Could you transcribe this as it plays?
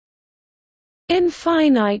In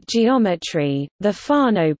finite geometry, the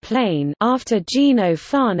Fano plane after Gino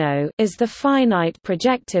Fano is the finite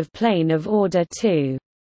projective plane of order 2.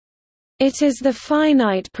 It is the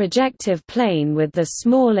finite projective plane with the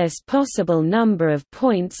smallest possible number of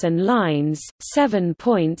points and lines, 7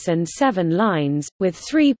 points and 7 lines, with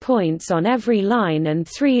 3 points on every line and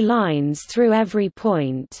 3 lines through every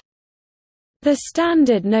point. The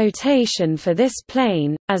standard notation for this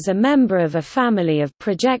plane, as a member of a family of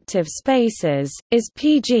projective spaces, is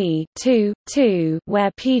PG 2,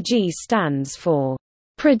 where PG stands for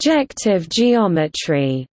projective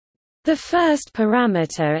geometry. The first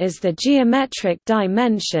parameter is the geometric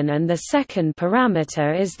dimension and the second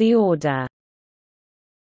parameter is the order.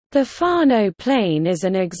 The Fano plane is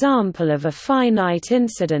an example of a finite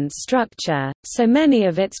incidence structure, so many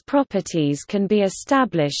of its properties can be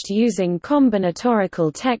established using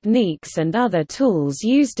combinatorial techniques and other tools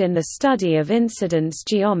used in the study of incidence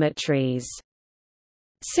geometries.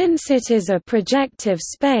 Since it is a projective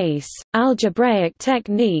space, algebraic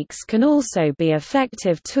techniques can also be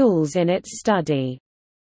effective tools in its study.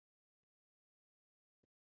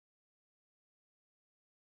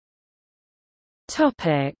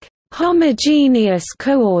 Homogeneous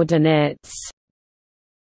coordinates.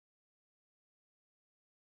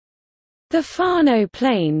 The Fano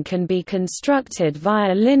plane can be constructed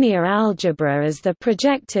via linear algebra as the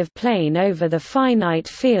projective plane over the finite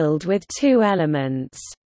field with 2 elements.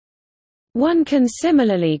 One can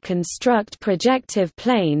similarly construct projective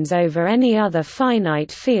planes over any other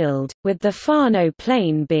finite field, with the Fano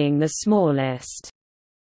plane being the smallest.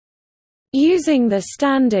 Using the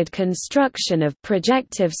standard construction of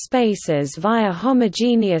projective spaces via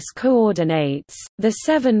homogeneous coordinates, the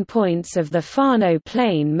 7 points of the Fano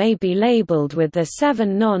plane may be labeled with the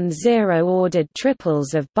 7 non-zero ordered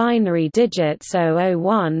triples of binary digits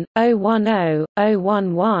 001, 010,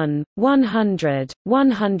 011, 100,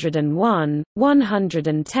 101,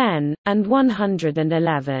 110, and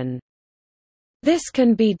 111. This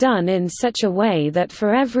can be done in such a way that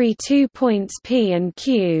for every 2 points P and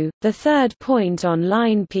Q, the third point on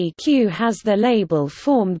line PQ has the label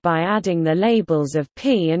formed by adding the labels of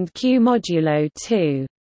P and Q modulo 2.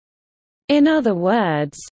 In other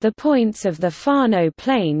words, the points of the Fano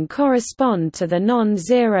plane correspond to the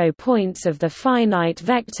non-zero points of the finite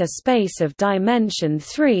vector space of dimension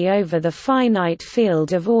 3 over the finite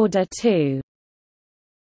field of order 2.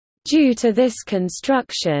 Due to this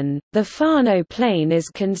construction, the Fano plane is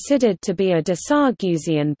considered to be a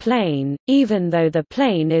Desarguesian plane, even though the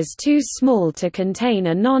plane is too small to contain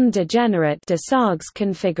a non-degenerate Desargues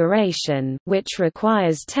configuration, which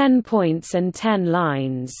requires 10 points and 10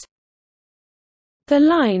 lines. The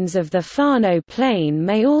lines of the Fano plane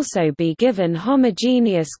may also be given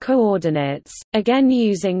homogeneous coordinates, again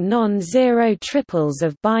using non-zero triples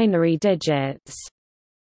of binary digits.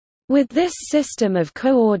 With this system of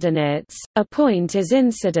coordinates, a point is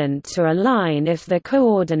incident to a line if the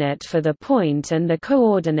coordinate for the point and the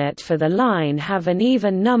coordinate for the line have an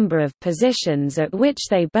even number of positions at which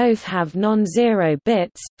they both have non-zero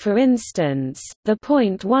bits. For instance, the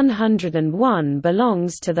point 101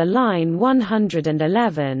 belongs to the line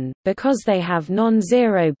 111, because they have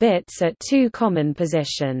non-zero bits at 2 common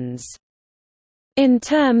positions. In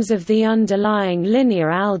terms of the underlying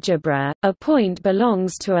linear algebra, a point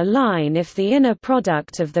belongs to a line if the inner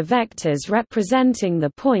product of the vectors representing the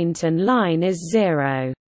point and line is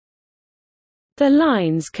 0. The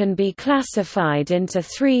lines can be classified into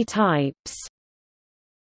 3 types.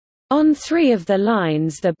 On 3 of the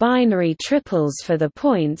lines the binary triples for the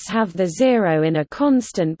points have the 0 in a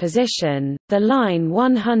constant position, the line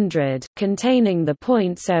 100 containing the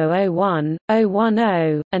points 001,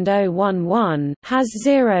 010, and 011 has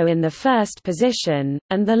 0 in the first position,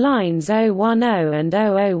 and the lines 010 and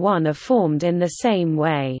 001 are formed in the same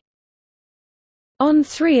way. On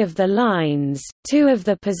 3 of the lines, 2 of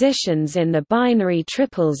the positions in the binary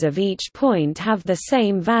triples of each point have the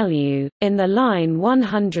same value. In the line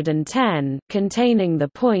 110, containing the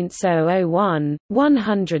points 001,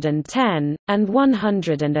 110, and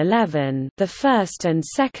 111, the first and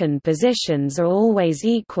second positions are always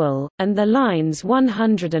equal, and the lines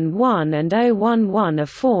 101 and 011 are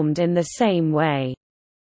formed in the same way.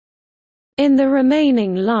 In the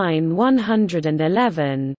remaining line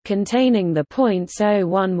 111, containing the points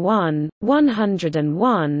 011,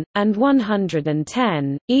 101, and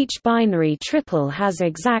 110, each binary triple has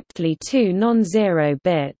exactly 2 non-zero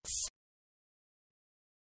bits.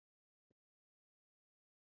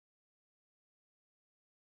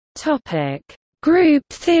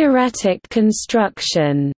 Group-theoretic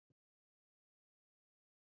construction.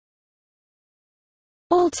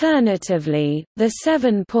 Alternatively, the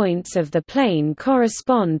 7 points of the plane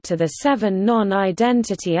correspond to the 7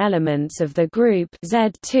 non-identity elements of the group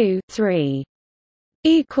Z2 3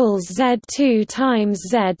 equals Z2 times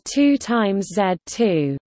Z2 times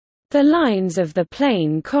Z2. The lines of the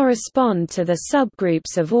plane correspond to the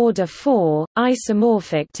subgroups of order 4,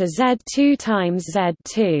 isomorphic to Z2 times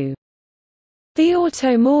Z2. The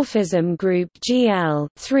automorphism group GL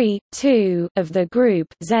 3, 2 of the group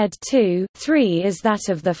Z2 3 is that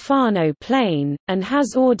of the Fano plane, and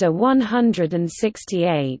has order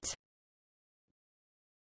 168.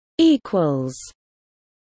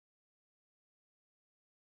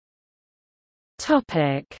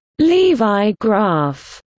 Levi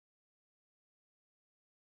graph.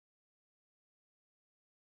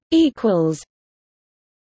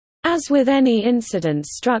 As with any incidence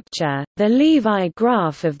structure, the Levi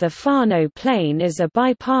graph of the Fano plane is a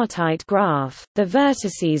bipartite graph, the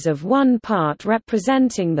vertices of one part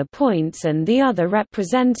representing the points and the other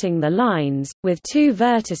representing the lines, with two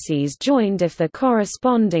vertices joined if the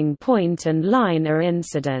corresponding point and line are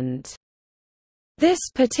incident.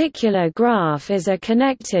 This particular graph is a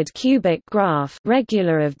connected cubic graph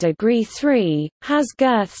regular of degree 3, has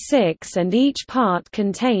girth 6 and each part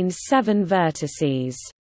contains 7 vertices.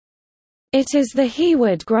 It is the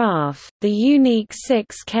Heward graph, the unique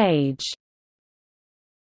 6-cage.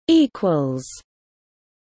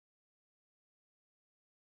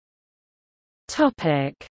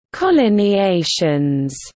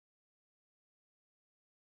 Collineations.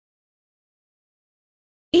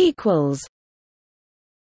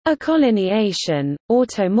 A collineation,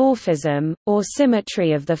 automorphism, or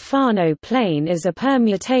symmetry of the Fano plane is a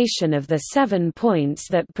permutation of the 7 points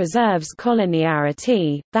that preserves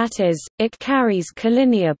collinearity, that is, it carries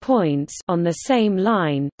collinear points on the same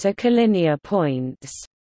line to collinear points.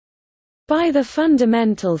 By the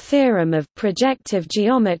fundamental theorem of projective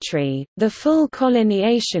geometry, the full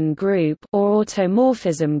collineation group or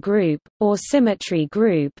automorphism group, or symmetry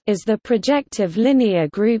group is the projective linear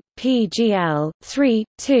group PGL 3,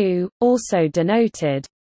 2, also denoted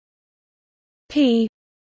P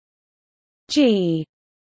G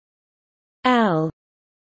L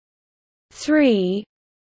 3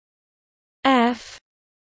 F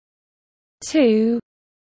 2.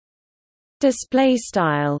 Display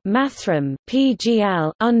style mathrm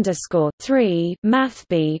PGL underscore 3 math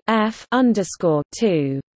B F underscore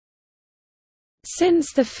 2.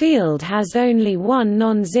 Since the field has only one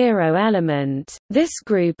non-zero element, this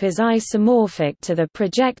group is isomorphic to the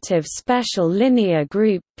projective special linear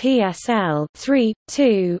group PSL 3,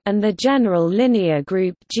 2 and the general linear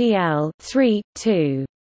group GL 3, 2.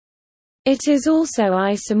 It is also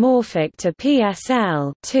isomorphic to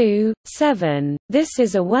PSL 2, 7. This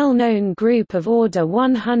is a well-known group of order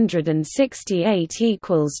 168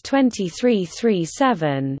 equals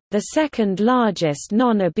 2337, the second largest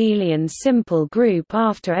non-abelian simple group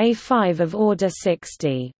after A5 of order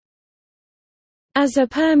 60. As a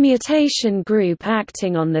permutation group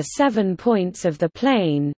acting on the 7 points of the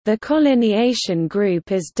plane, the collineation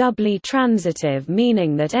group is doubly transitive,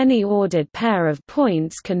 meaning that any ordered pair of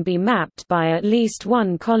points can be mapped by at least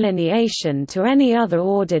one collineation to any other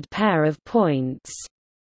ordered pair of points.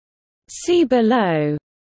 See below.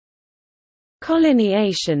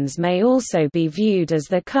 Collineations may also be viewed as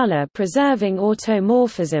the color-preserving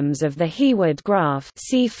automorphisms of the Heward graph.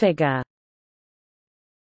 See figure.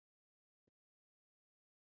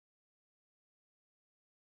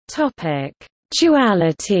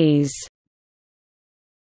 Dualities.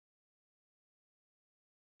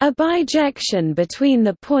 A bijection between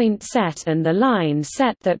the point set and the line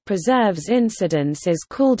set that preserves incidence is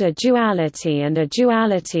called a duality, and a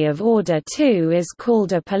duality of order 2 is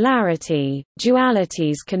called a polarity.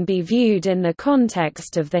 Dualities can be viewed in the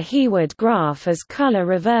context of the Heward graph as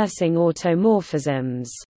color-reversing automorphisms.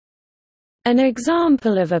 An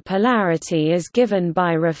example of a polarity is given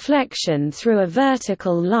by reflection through a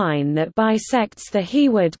vertical line that bisects the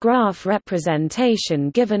Heward graph representation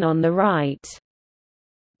given on the right.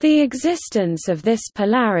 The existence of this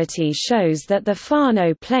polarity shows that the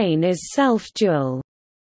Fano plane is self-dual.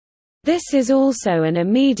 This is also an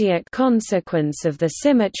immediate consequence of the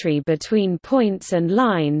symmetry between points and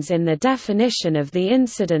lines in the definition of the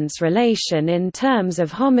incidence relation in terms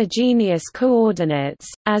of homogeneous coordinates,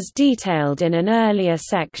 as detailed in an earlier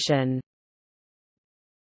section.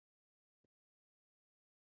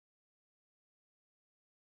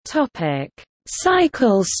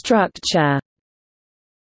 Cycle structure.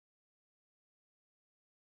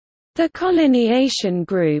 The collineation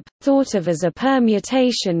group, thought of as a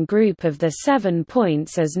permutation group of the 7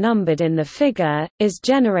 points as numbered in the figure, is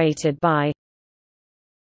generated by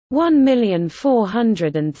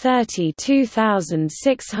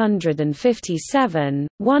 1,432,657,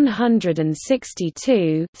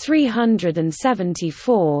 162,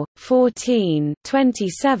 374, 14,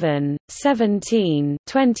 27, 17,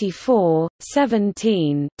 24,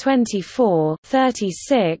 17, 24,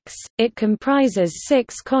 36. It comprises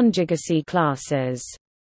 6 conjugacy classes.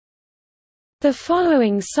 The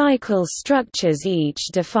following cycle structures each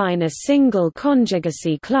define a single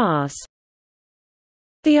conjugacy class.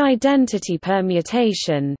 The identity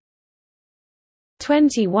permutation,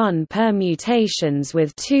 21 permutations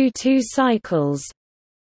with 2 cycles,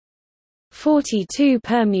 42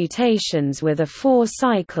 permutations with a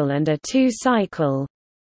 4-cycle and a 2-cycle,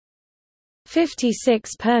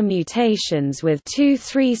 56 permutations with 2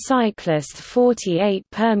 3-cyclists, 48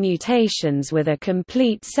 permutations with a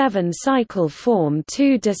complete 7-cycle form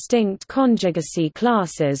 2 distinct conjugacy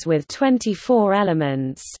classes with 24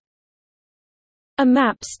 elements. A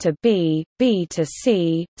maps to B, B to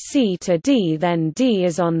C, C to D, then D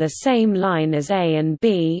is on the same line as A and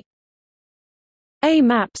B. A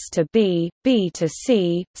maps to B, B to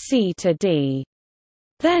C, C to D.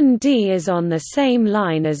 Then D is on the same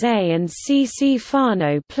line as A and C. See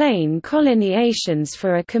Fano plane collineations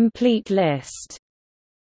for a complete list.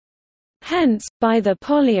 Hence, by the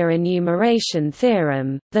Polya enumeration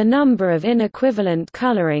theorem, the number of inequivalent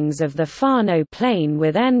colorings of the Fano plane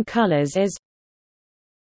with n colors is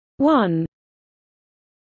 1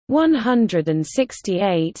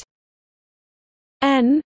 168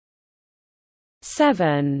 n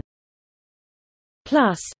 7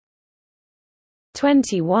 plus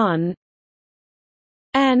 21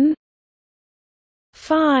 n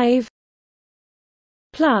 5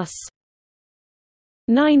 plus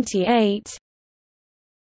 98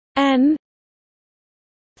 n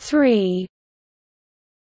 3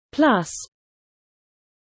 plus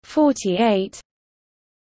 48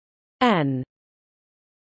 n.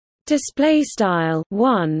 Display style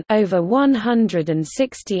 1 over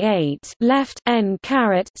 168 left n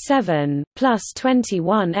caret 7 plus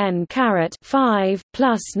 21 n caret 5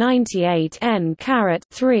 plus 98 n caret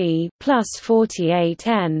 3 plus 48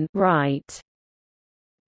 n right.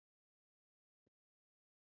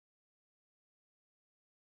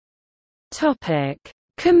 Topic: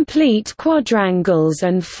 Complete quadrangles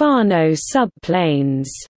and Fano subplanes.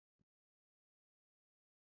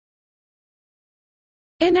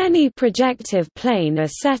 In any projective plane a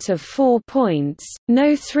set of 4 points,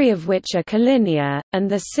 no 3 of which are collinear, and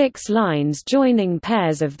the 6 lines joining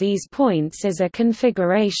pairs of these points is a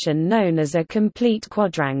configuration known as a complete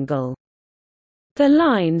quadrangle. The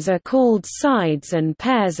lines are called sides and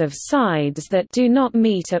pairs of sides that do not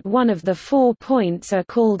meet at one of the 4 points are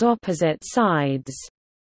called opposite sides.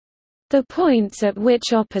 The points at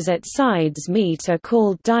which opposite sides meet are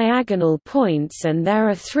called diagonal points, and there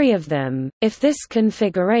are 3 of them. If this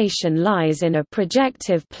configuration lies in a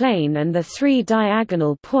projective plane and the 3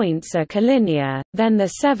 diagonal points are collinear, then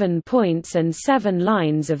the 7 points and 7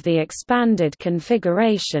 lines of the expanded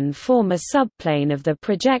configuration form a subplane of the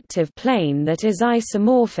projective plane that is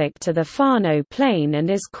isomorphic to the Fano plane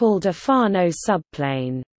and is called a Fano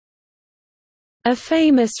subplane. A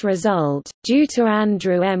famous result, due to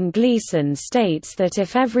Andrew M. Gleason, states that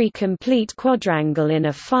if every complete quadrangle in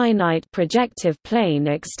a finite projective plane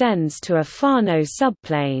extends to a Fano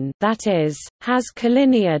subplane, that is, has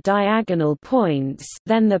collinear diagonal points,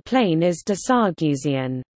 then the plane is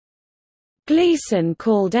Desarguesian. Gleason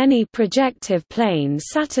called any projective plane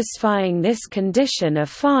satisfying this condition a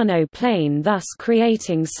Fano plane, thus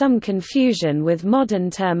creating some confusion with modern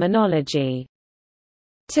terminology.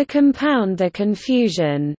 To compound the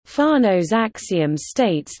confusion, Fano's axiom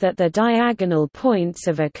states that the diagonal points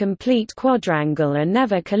of a complete quadrangle are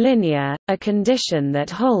never collinear, a condition that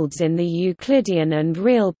holds in the Euclidean and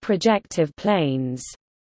real projective planes.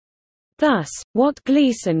 Thus, what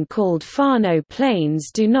Gleason called Fano planes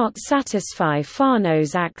do not satisfy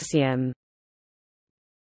Fano's axiom.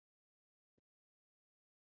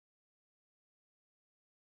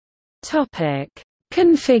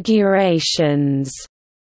 Configurations.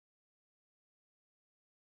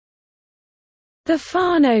 The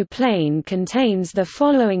Fano plane contains the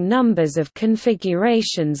following numbers of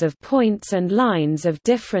configurations of points and lines of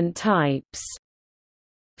different types.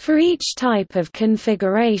 For each type of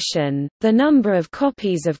configuration, the number of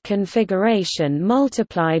copies of configuration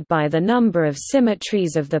multiplied by the number of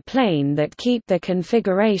symmetries of the plane that keep the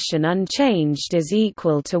configuration unchanged is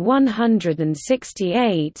equal to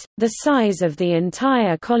 168, the size of the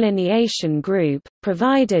entire collineation group,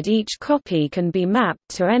 provided each copy can be mapped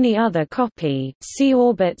to any other copy. See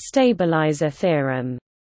orbit stabilizer theorem.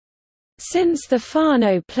 Since the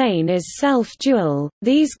Fano plane is self-dual,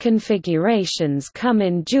 these configurations come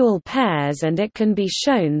in dual pairs, and it can be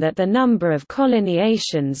shown that the number of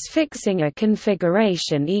collineations fixing a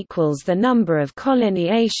configuration equals the number of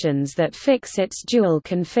collineations that fix its dual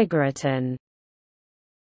configuraton.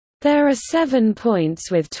 There are 7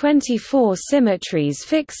 points with 24 symmetries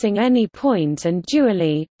fixing any point, and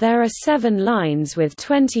dually, there are 7 lines with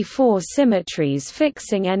 24 symmetries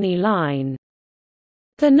fixing any line.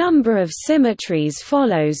 The number of symmetries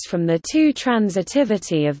follows from the 2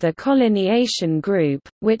 transitivity of the collineation group,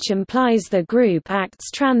 which implies the group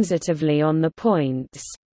acts transitively on the points.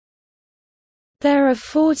 There are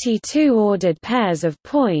 42 ordered pairs of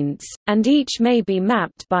points, and each may be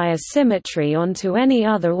mapped by a symmetry onto any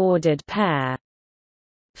other ordered pair.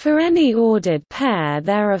 For any ordered pair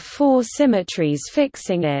there are 4 symmetries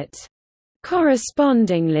fixing it.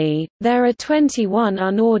 Correspondingly, there are 21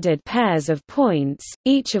 unordered pairs of points,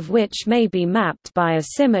 each of which may be mapped by a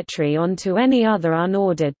symmetry onto any other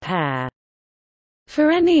unordered pair. For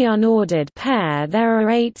any unordered pair there are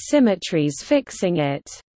 8 symmetries fixing it.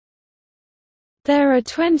 There are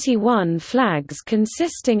 21 flags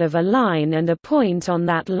consisting of a line and a point on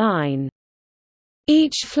that line.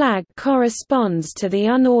 Each flag corresponds to the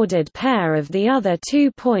unordered pair of the other 2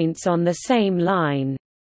 points on the same line.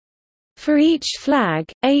 For each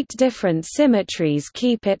flag, 8 different symmetries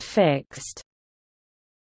keep it fixed.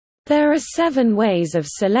 There are 7 ways of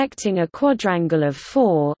selecting a quadrangle of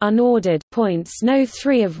 4 unordered points, no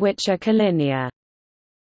 3 of which are collinear.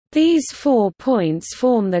 These 4 points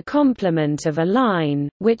form the complement of a line,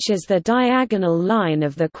 which is the diagonal line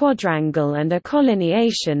of the quadrangle, and a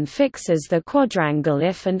collineation fixes the quadrangle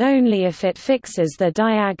if and only if it fixes the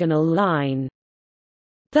diagonal line.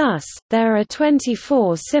 Thus, there are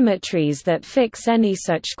 24 symmetries that fix any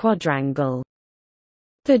such quadrangle.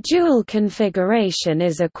 The dual configuration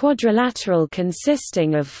is a quadrilateral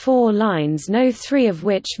consisting of 4 lines, no 3 of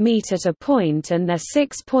which meet at a point and their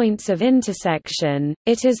 6 points of intersection.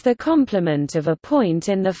 It is the complement of a point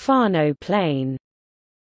in the Fano plane.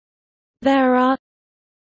 There are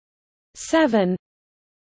 7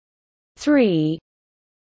 3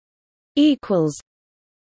 equals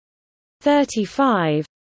 35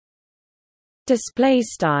 display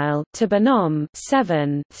style to binom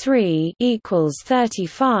 7 3 equals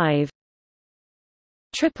 35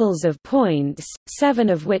 triples of points, 7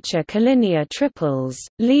 of which are collinear triples,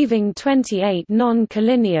 leaving 28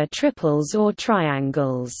 non-collinear triples or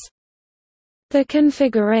triangles. The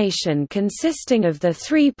configuration consisting of the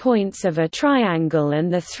 3 points of a triangle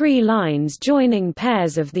and the 3 lines joining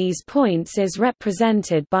pairs of these points is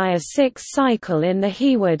represented by a 6-cycle in the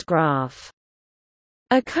Heawood graph.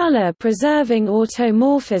 A color-preserving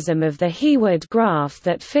automorphism of the Heawood graph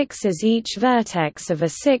that fixes each vertex of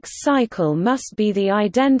a 6-cycle must be the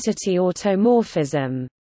identity automorphism.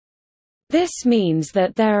 This means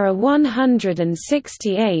that there are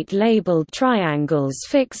 168 labeled triangles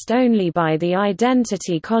fixed only by the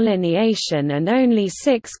identity collineation and only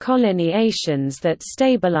 6 collineations that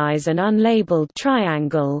stabilize an unlabeled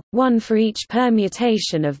triangle, 1 for each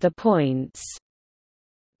permutation of the points.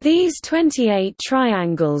 These 28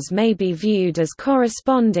 triangles may be viewed as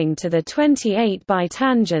corresponding to the 28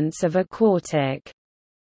 bitangents of a quartic.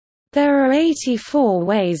 There are 84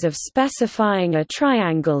 ways of specifying a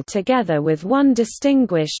triangle together with 1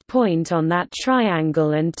 distinguished point on that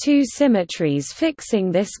triangle and 2 symmetries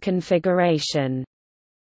fixing this configuration.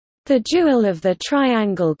 The dual of the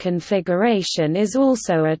triangle configuration is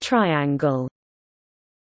also a triangle.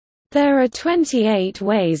 There are 28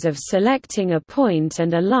 ways of selecting a point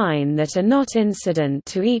and a line that are not incident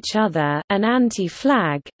to each other, an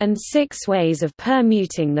anti-flag, and 6 ways of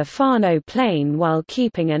permuting the Fano plane while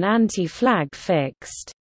keeping an anti-flag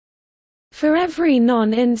fixed. For every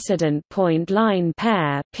non-incident point-line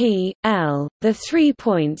pair P, L, the 3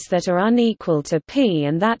 points that are unequal to P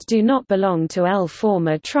and that do not belong to L form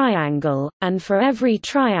a triangle, and for every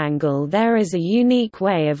triangle there is a unique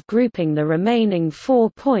way of grouping the remaining 4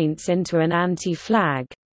 points into an anti-flag.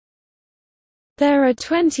 There are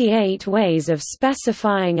 28 ways of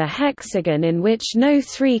specifying a hexagon in which no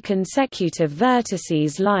 3 consecutive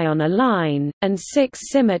vertices lie on a line, and 6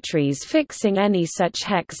 symmetries fixing any such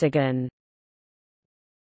hexagon.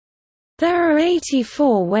 There are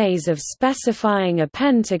 84 ways of specifying a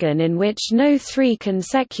pentagon in which no 3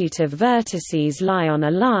 consecutive vertices lie on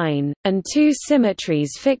a line, and 2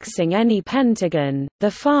 symmetries fixing any pentagon.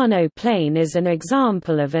 The Fano plane is an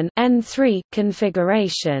example of an n3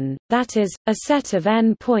 configuration, that is, a set of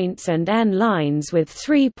n points and n lines with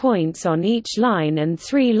 3 points on each line and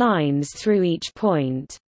 3 lines through each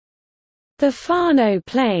point. The Fano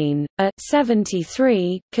plane, a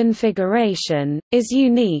 73 configuration, is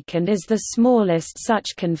unique and is the smallest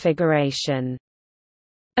such configuration.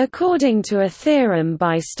 According to a theorem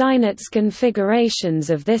by Steiner, configurations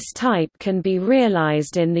of this type can be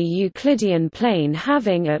realized in the Euclidean plane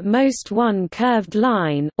having at most one curved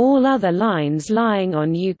line, all other lines lying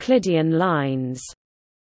on Euclidean lines.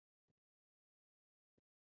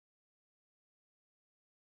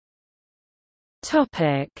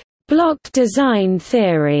 Block design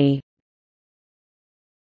theory.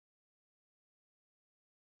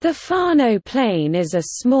 The Fano plane is a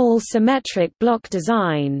small symmetric block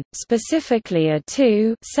design, specifically a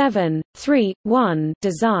 2-7-3-1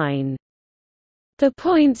 design. The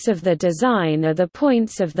points of the design are the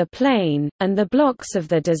points of the plane, and the blocks of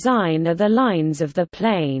the design are the lines of the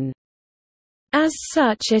plane. As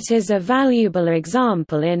such, it is a valuable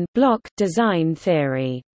example in block design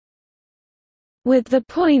theory. With the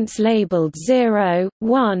points labeled 0,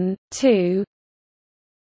 1, 2,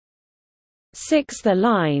 6, the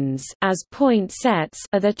lines as point sets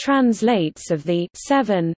are the translates of the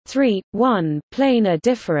 7, 3, 1 planar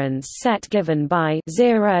difference set given by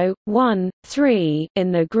 0, 1, 3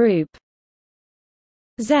 in the group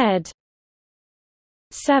Z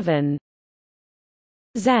 7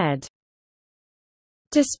 Z.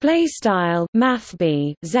 Display style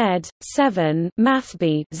mathb Z 7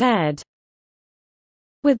 mathb Z,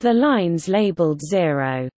 with the lines labeled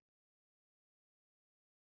 0.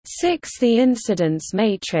 6. The incidence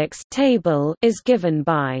matrix table is given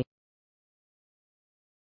by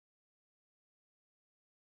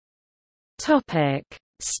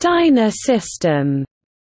Steiner system.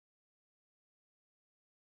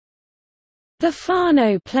 The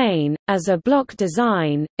Fano plane, as a block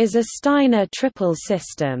design, is a Steiner triple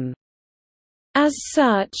system. As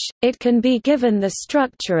such, it can be given the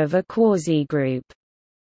structure of a quasi-group.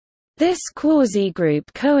 This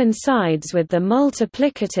quasi-group coincides with the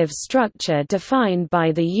multiplicative structure defined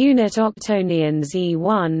by the unit octonions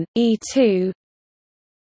E1, E2,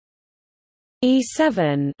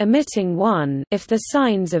 E7 omitting 1 if the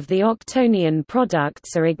signs of the octonion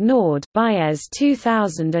products are ignored. Baez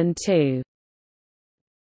 2002.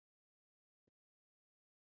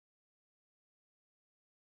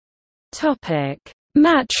 Topic: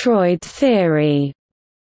 Matroid theory.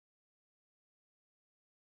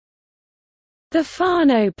 The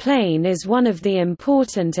Fano plane is one of the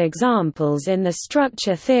important examples in the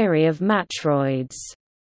structure theory of matroids.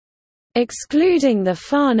 Excluding the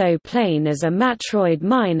Fano plane as a matroid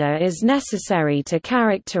minor is necessary to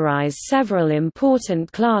characterize several important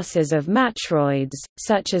classes of matroids,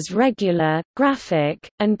 such as regular, graphic,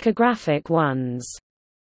 and quadratic ones.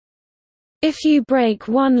 If you break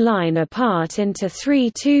one line apart into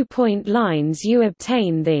three two-point lines, you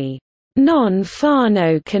obtain the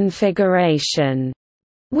non-Fano configuration,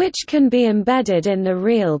 which can be embedded in the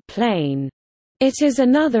real plane. It is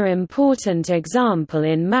another important example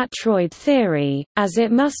in matroid theory, as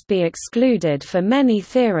it must be excluded for many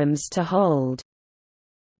theorems to hold.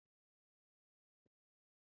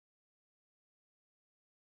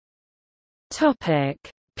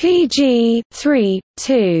 PG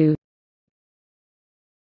 3-2.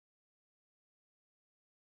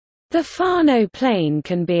 The Fano plane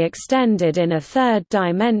can be extended in a third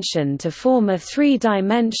dimension to form a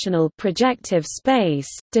three-dimensional projective space,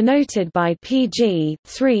 denoted by PG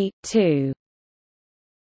 3-2.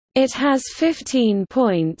 It has 15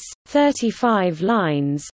 points, 35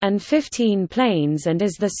 lines, and 15 planes and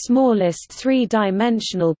is the smallest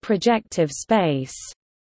three-dimensional projective space.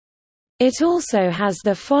 It also has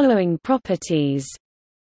the following properties.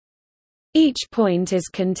 Each point is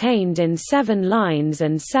contained in 7 lines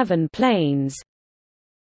and 7 planes.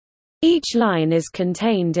 Each line is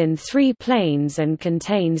contained in 3 planes and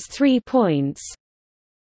contains 3 points.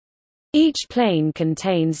 Each plane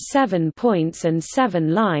contains 7 points and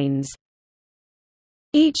 7 lines.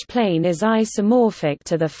 Each plane is isomorphic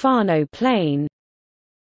to the Fano plane.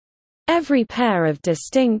 Every pair of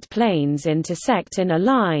distinct planes intersect in a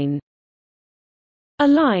line. A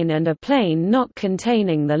line and a plane not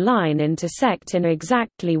containing the line intersect in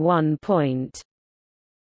exactly one point.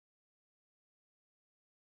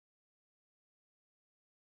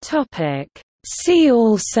 See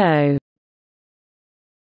also: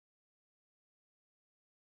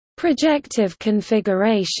 projective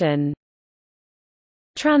configuration,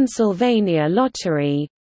 Transylvania lottery.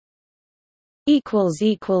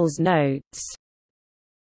 Notes